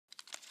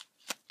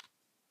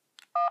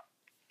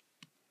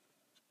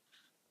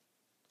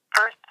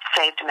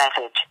saved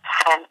message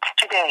sent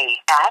today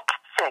at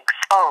 6:05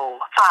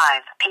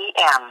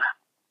 p.m.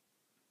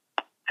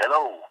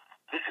 Hello,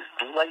 this is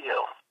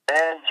Dule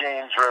and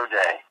James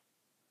Roday.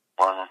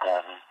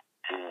 1,000,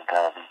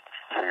 2,000,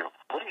 3.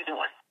 What are you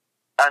doing?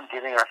 I'm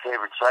giving our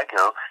favorite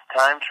psycho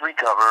time to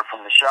recover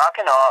from the shock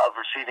and awe of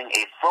receiving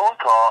a phone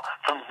call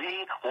from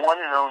the one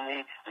and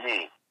only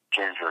me,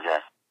 James Roday.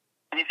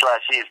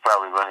 He/she is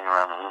probably running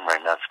around the room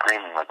right now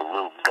screaming like a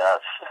little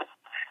Gus.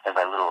 And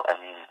by little,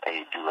 I mean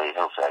a Dule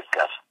hillside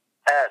Gus.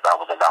 As I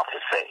was about to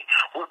say,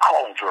 we're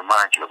calling to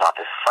remind you about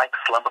this psych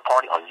slumber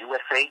party on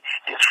USA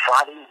this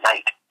Friday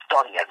night,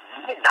 starting at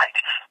midnight,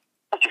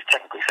 which is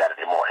technically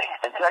Saturday morning.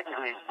 And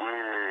technically,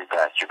 we're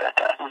past your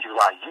bedtime, which is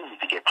why you need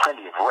to get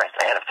plenty of rest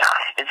ahead of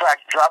time. In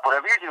fact, drop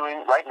whatever you're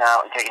doing right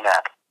now and take a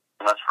nap.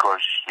 Unless, of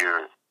course,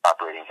 you're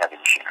operating heavy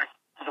machinery.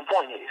 The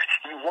point is,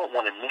 you won't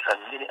want to miss a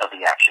minute of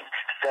the action.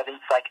 7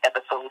 psych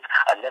episodes,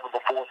 a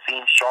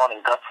never-before-seen Sean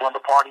and Gus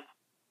slumber party,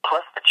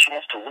 plus a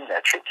chance to win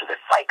a trip to the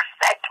psych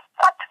sect.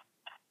 What?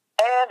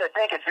 And I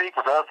think I speak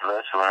for both of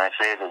us when I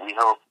say that we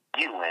hope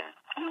you win.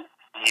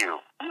 You.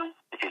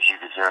 Because you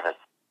deserve it.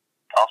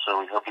 Also,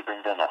 we hope you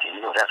bring them up.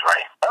 You know that's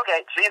right.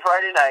 Okay, see you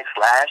Friday night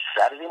 /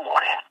 Saturday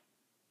morning.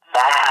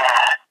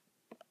 Bye.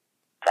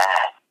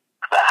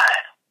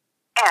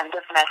 End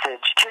of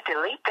message. To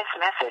delete this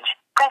message,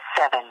 press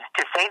 7.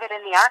 To save it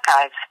in the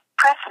archives,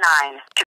 press 9.